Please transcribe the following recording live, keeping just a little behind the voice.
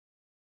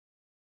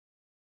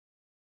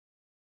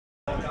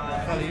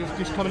fella. He was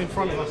just coming in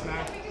front of us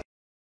now.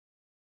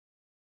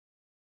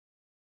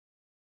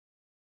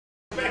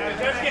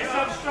 Let's get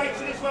some straight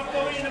to this one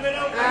for me in the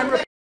middle.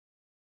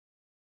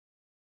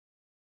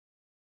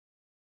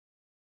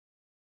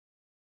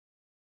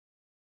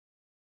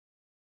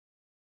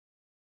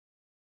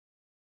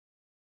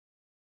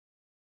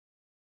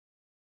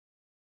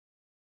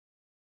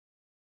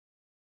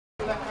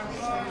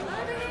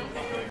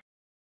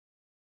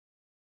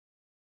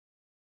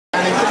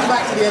 And just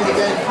back to the end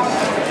again.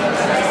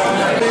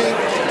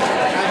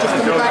 And just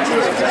coming back to the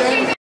end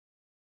again.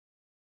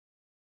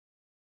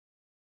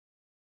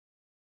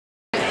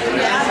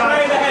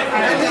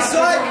 And this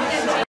side.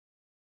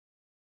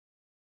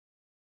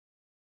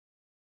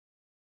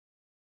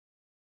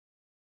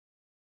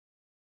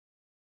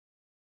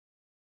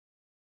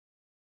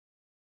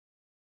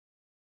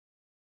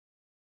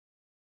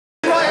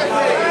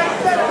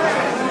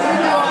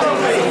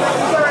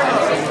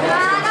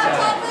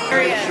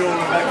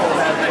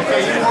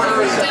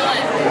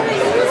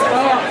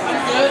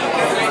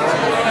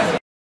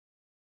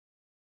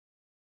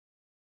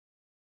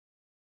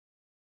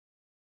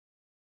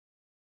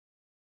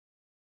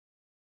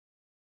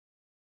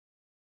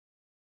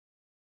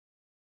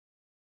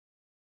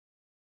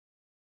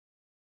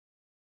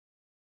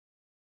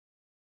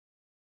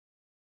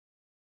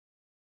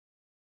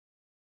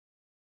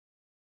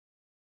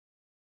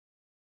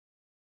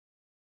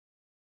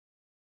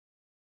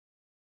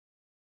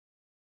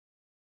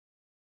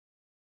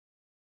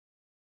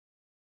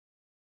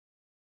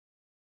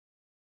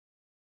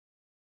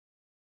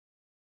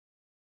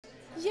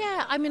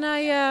 Yeah, I mean,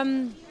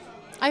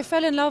 I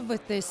fell in love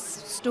with this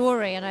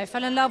story, and I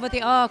fell in love with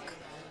the arc.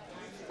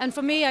 And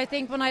for me, I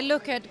think when I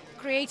look at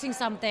creating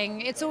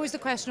something, it's always the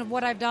question of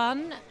what I've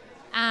done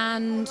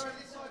and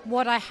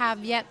what I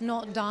have yet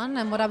not done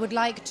and what I would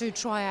like to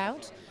try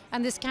out.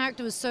 And this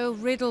character was so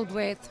riddled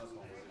with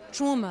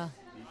trauma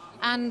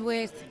and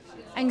with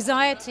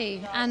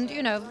anxiety, and,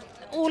 you know,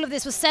 all of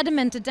this was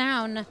sedimented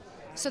down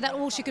so that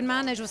all she could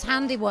manage was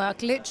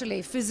handiwork,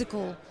 literally,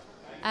 physical.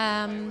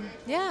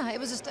 Yeah, it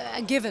was just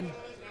a given.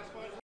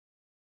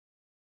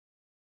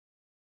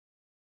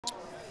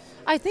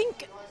 I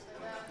think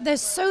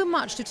there's so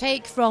much to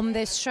take from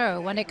this show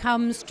when it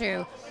comes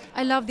to,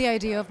 I love the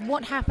idea of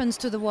what happens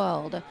to the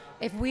world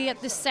if we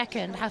at this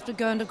second have to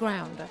go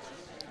underground.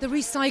 The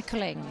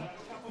recycling,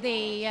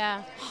 the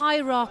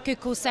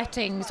hierarchical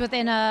settings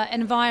within an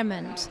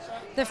environment,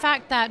 the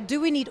fact that do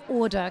we need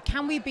order?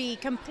 Can we be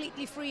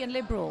completely free and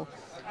liberal?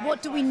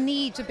 What do we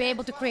need to be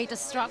able to create a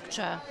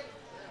structure?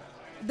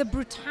 The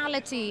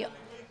brutality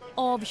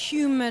of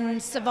human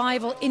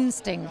survival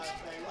instinct.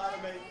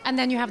 And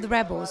then you have the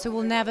rebels who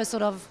will never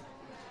sort of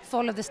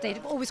follow the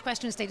state, always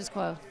question the status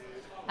quo.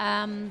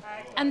 And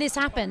this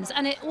happens.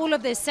 And all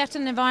of this set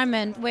in an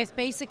environment with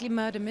basically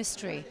murder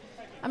mystery.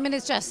 I mean,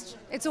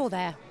 it's all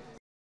there.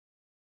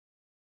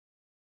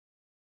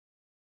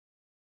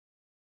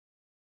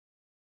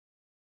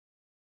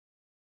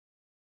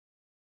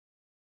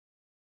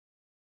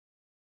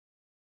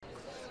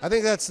 I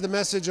think that's the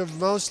message of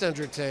most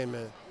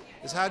entertainment,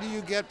 is how do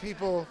you get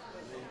people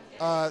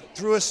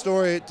through a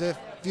story to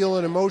feel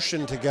an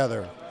emotion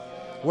together,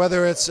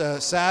 whether it's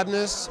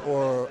sadness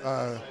or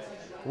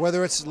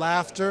whether it's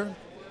laughter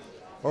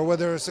or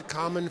whether it's a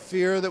common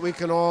fear that we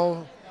can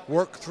all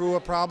work through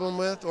a problem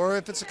with, or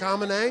if it's a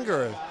common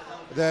anger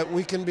that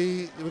we can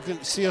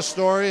see a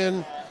story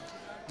and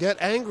get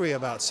angry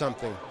about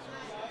something.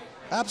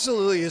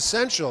 Absolutely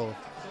essential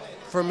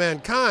for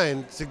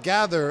mankind to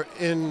gather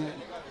in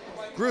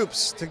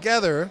groups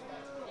together,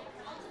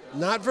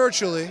 not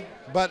virtually,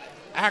 but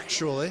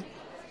actually.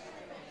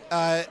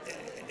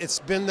 It's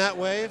been that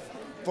way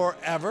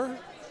forever.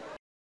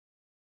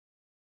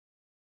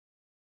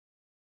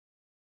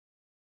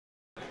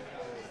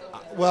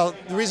 Well,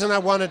 the reason I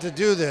wanted to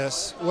do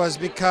this was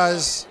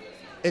because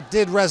it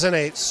did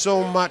resonate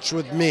so much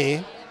with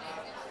me.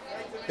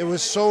 It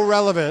was so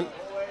relevant.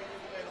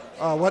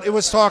 What it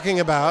was talking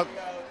about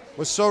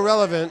was so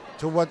relevant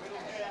to what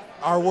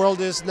our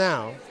world is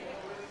now.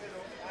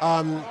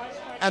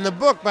 And the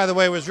book, by the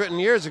way, was written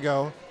years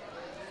ago.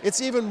 It's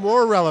even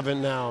more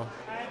relevant now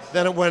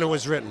than when it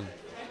was written.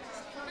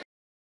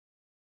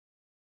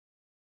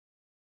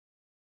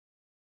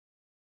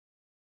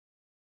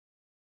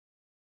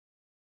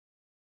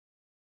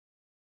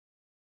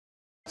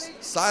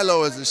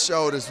 Silo is a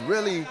show that's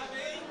really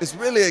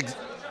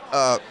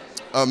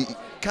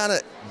kind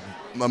of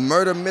a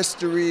murder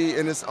mystery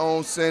in its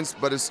own sense,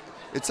 but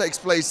it takes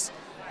place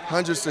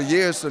hundreds of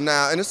years from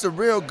now, and it's a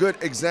real good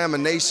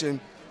examination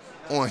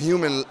on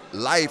human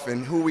life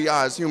and who we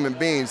are as human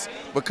beings,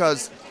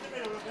 because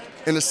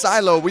in the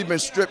silo we've been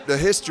stripped of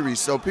history,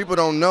 so people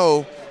don't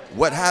know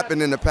what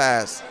happened in the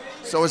past.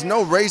 So it's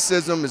no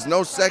racism, it's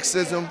no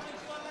sexism,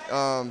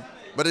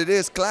 but it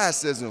is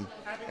classism,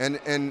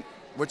 and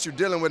what you're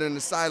dealing with in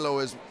the silo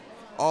is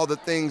all the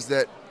things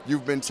that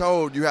you've been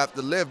told you have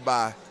to live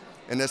by,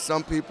 and there's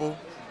some people,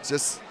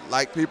 just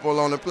like people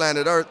on the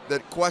planet Earth,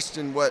 that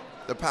question what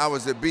the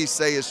powers that be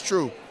say is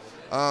true.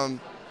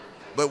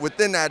 but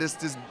within that, it's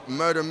this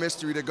murder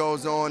mystery that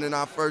goes on in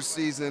our first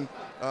season.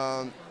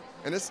 And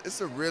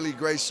it's a really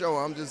great show.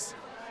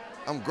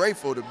 I'm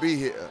grateful to be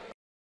here.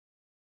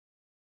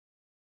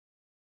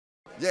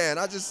 Yeah, and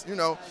I just,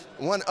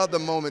 one other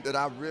moment that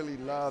I really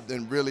loved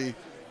and really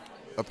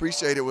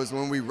appreciated was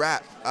when we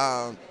rapped.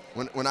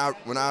 When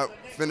I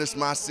finished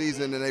my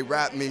season and they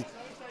rapped me,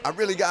 I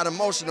really got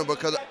emotional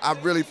because I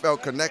really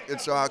felt connected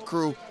to our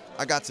crew.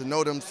 I got to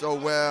know them so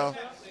well.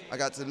 I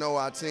got to know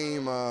our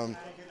team and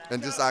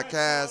just our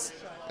cast.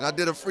 And I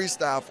did a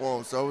freestyle for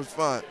them, so it was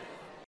fun.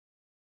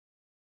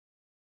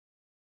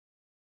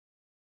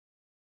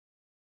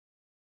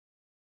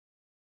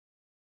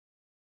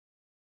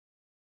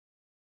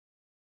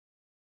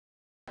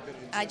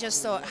 I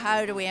just thought,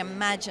 how do we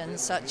imagine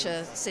such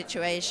a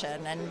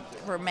situation and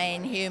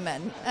remain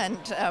human?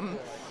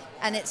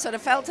 And it sort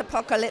of felt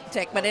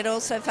apocalyptic, but it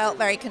also felt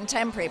very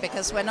contemporary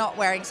because we're not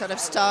wearing sort of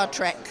Star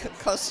Trek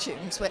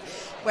costumes.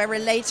 We're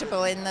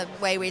relatable in the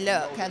way we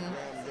look, and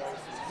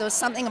there was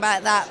something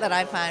about that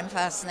I found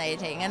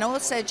fascinating. And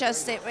also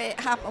just it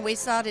happened, we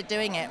started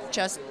doing it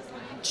just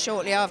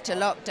shortly after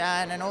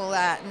lockdown and all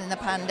that, and in the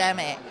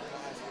pandemic.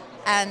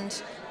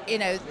 And,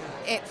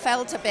 it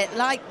felt a bit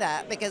like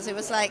that because it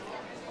was like,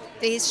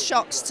 these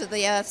shocks to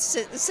the Earth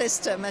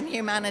system and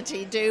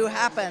humanity do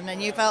happen,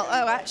 and you felt,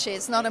 oh, actually,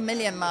 it's not a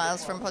million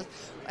miles from.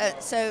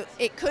 So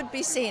it could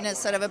be seen as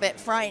sort of a bit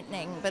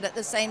frightening, but at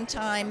the same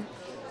time,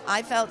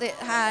 I felt it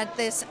had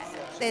this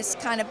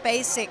kind of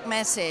basic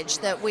message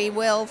that we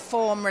will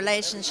form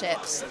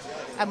relationships,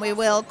 and we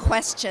will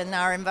question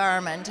our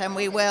environment, and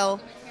we will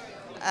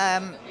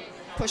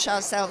push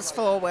ourselves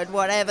forward,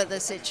 whatever the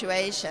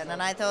situation.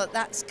 And I thought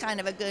that's kind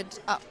of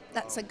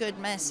that's a good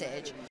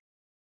message.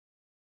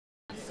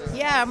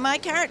 Yeah, my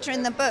character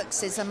in the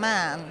books is a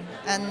man,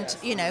 and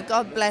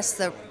God bless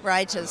the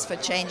writers for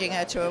changing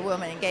her to a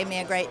woman. It gave me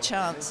a great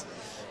chance.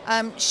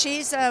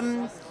 She's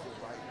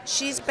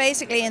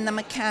basically in the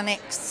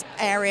mechanics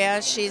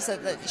area. She's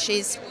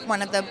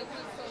one of the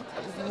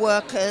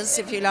workers,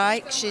 if you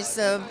like. She's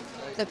the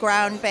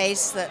ground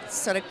base that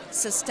sort of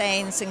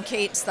sustains and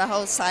keeps the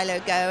whole silo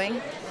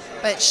going.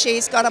 But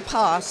she's got a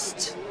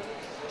past.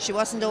 She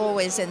wasn't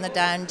always in the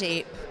down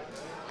deep.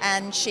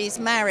 And she's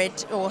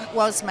married, or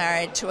was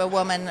married, to a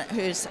woman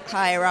who's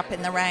higher up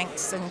in the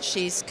ranks, and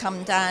she's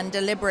come down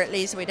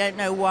deliberately, so we don't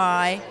know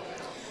why.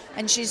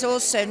 And she's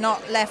also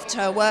not left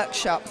her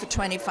workshop for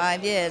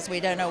 25 years, we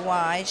don't know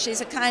why.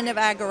 She's a kind of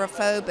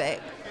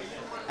agoraphobic.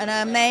 And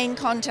her main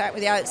contact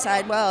with the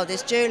outside world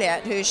is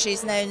Juliet, who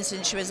she's known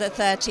since she was a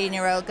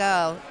 13-year-old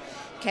girl,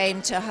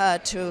 came to her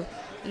to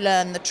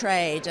learn the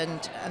trade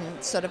and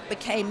sort of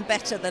became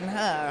better than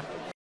her.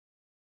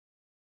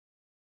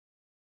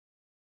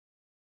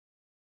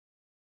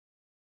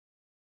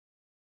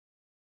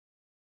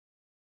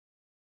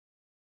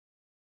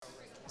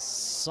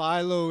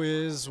 Silo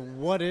is,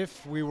 what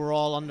if we were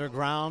all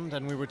underground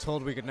and we were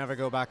told we could never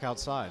go back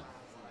outside?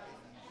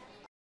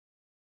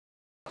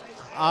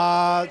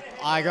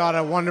 I got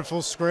a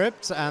wonderful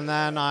script, and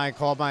then I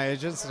called my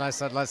agents and I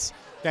said, let's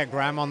get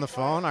Graham on the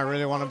phone. I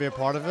really want to be a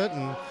part of it,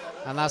 and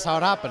that's how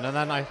it happened. And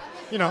then I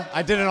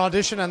did an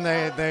audition, and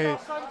they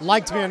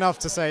liked me enough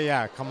to say,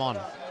 yeah, come on.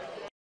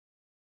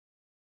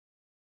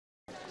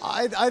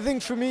 I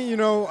think for me,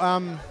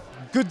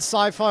 good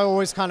sci-fi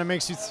always kind of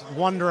makes you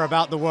wonder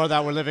about the world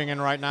that we're living in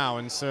right now,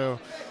 and so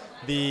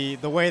the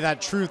way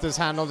that truth is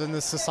handled in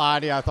this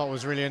society I thought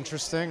was really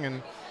interesting,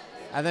 and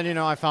then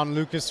I found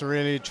Lucas a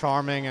really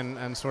charming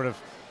and sort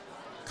of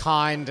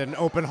kind and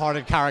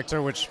open-hearted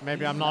character, which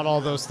maybe I'm not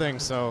all those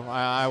things, so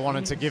I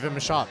wanted to give him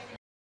a shot.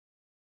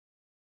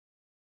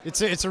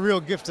 It's a real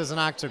gift as an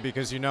actor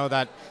because you know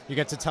that you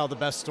get to tell the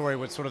best story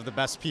with sort of the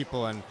best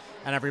people, and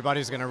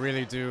everybody's going to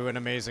really do an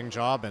amazing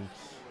job, and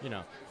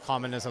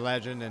Common is a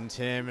legend, and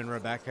Tim and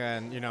Rebecca,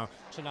 and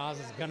Shanaz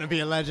is going to be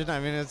a legend. I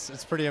mean,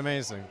 it's pretty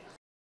amazing.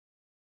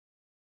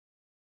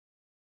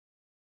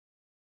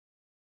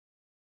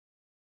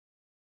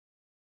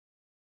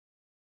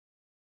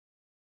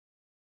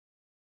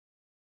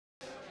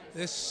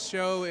 This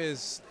show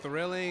is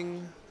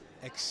thrilling,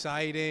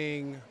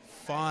 exciting,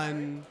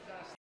 fun.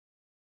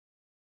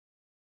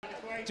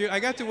 Dude, I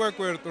got to work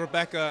with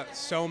Rebecca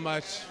so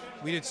much.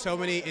 We did so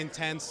many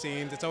intense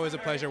scenes. It's always a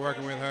pleasure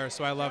working with her,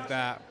 so I love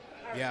that.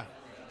 Yeah.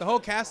 The whole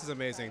cast is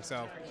amazing,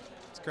 so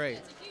it's great.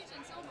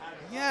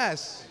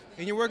 Yes.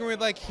 And you're working with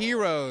like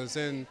heroes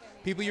and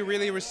people you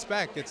really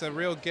respect. It's a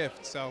real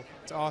gift, so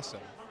it's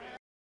awesome.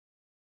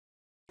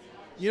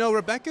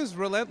 Rebecca's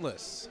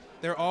relentless.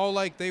 They're all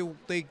like they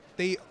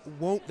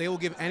will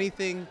give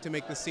anything to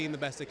make the scene the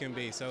best it can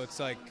be. So it's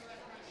like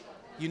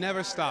you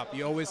never stop.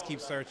 You always keep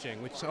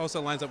searching, which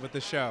also lines up with the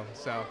show.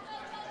 So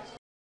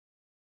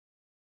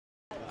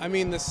I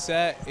mean, the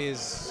set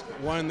is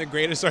one of the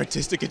greatest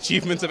artistic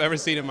achievements I've ever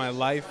seen in my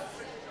life.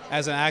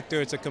 As an actor,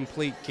 it's a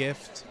complete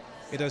gift.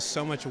 It does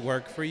so much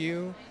work for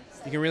you.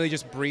 You can really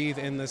just breathe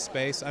in this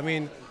space. I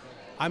mean,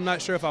 I'm not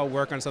sure if I'll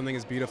work on something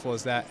as beautiful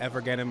as that ever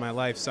again in my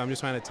life, so I'm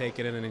just trying to take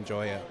it in and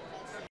enjoy it.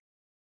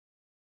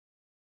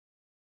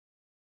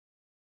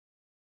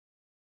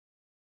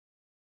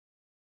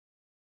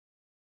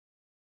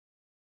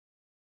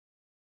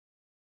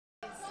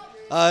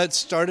 It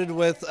started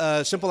with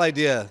a simple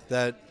idea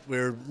that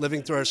we're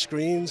living through our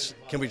screens.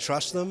 Can we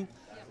trust them?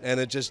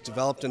 And it just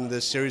developed into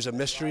this series of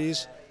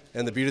mysteries.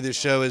 And the beauty of this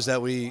show is that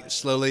we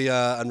slowly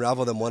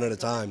unravel them one at a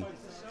time.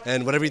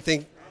 And whatever you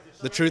think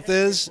the truth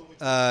is,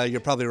 you're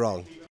probably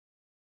wrong.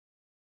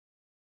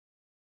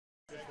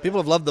 People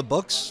have loved the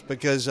books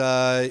because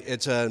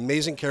it's an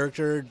amazing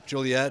character,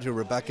 Juliet, who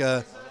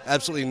Rebecca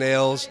absolutely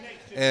nails.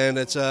 And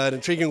it's an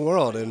intriguing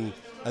world. And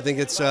I think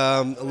it's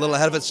a little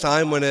ahead of its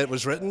time when it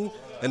was written.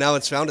 And now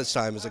it's found its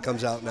time as it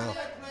comes out now.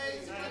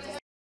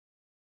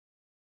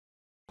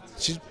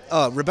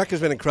 Rebecca's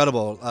been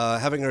incredible.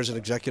 Having her as an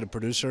executive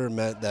producer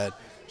meant that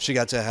she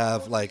got to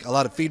have like a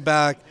lot of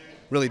feedback,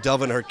 really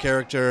delve into her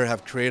character,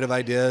 have creative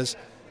ideas,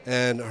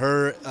 and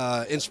her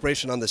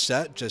inspiration on the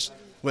set just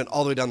went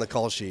all the way down the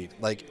call sheet.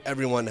 Like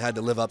everyone had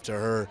to live up to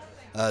her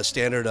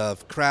standard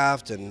of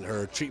craft and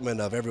her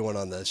treatment of everyone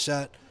on the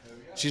set.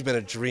 She's been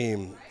a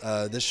dream.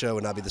 This show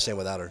would not be the same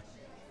without her.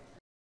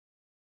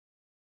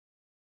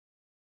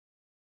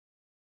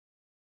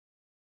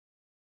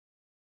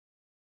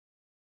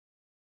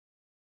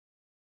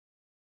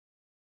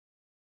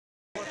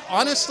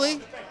 Honestly,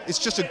 it's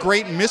just a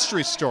great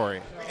mystery story,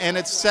 and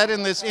it's set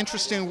in this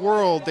interesting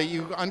world that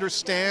you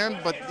understand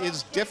but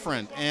is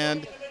different,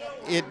 and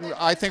it,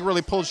 I think,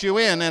 really pulls you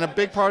in, and a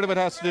big part of it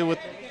has to do with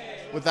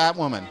that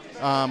woman.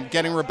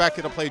 Getting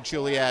Rebecca to play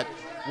Juliet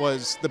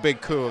was the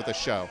big coup of the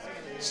show.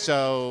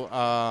 So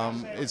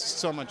it's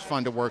so much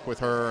fun to work with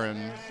her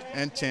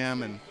and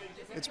Tim, and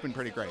it's been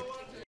pretty great.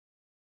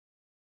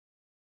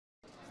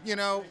 You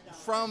know,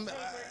 from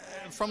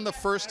the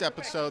first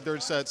episode,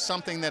 there's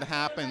something that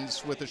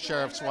happens with the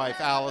sheriff's wife,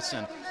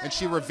 Allison, and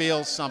she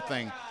reveals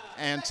something.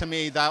 And to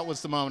me, that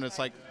was the moment. It's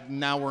like,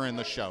 now we're in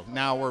the show.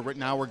 Now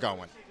we're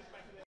going.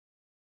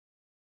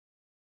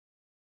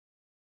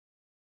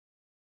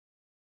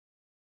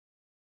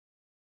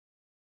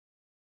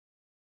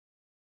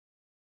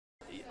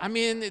 I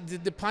mean,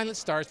 the pilot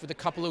starts with a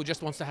couple who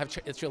just wants to have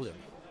children.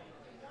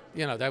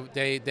 You know,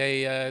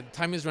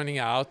 time is running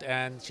out,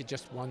 and she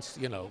just wants,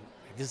 you know,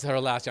 this is her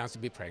last chance to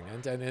be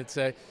pregnant, and it's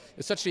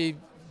such a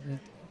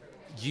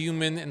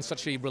human and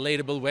such a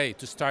relatable way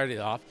to start it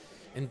off.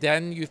 And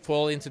then you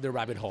fall into the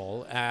rabbit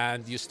hole,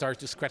 and you start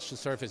to scratch the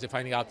surface. You're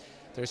finding out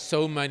there's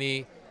so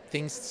many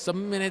things,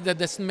 that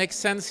doesn't make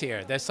sense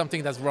here. There's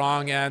something that's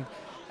wrong, and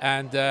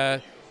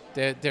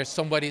there's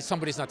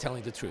somebody's not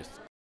telling the truth.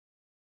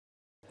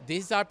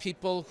 These are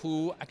people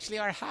who actually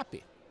are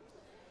happy.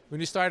 When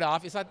you start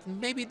off, it's like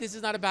maybe this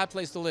is not a bad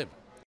place to live.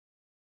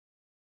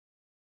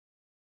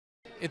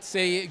 It's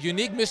a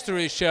unique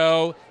mystery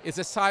show. It's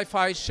a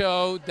sci-fi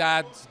show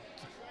that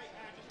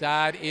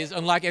is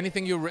unlike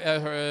anything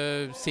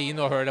you've seen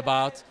or heard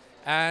about.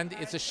 And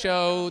it's a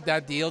show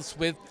that deals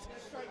with,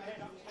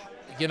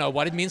 you know,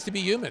 what it means to be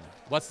human.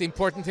 What's the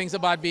important things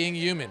about being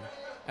human?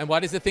 And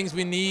what is the things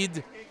we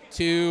need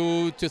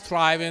to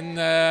thrive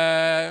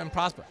and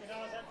prosper?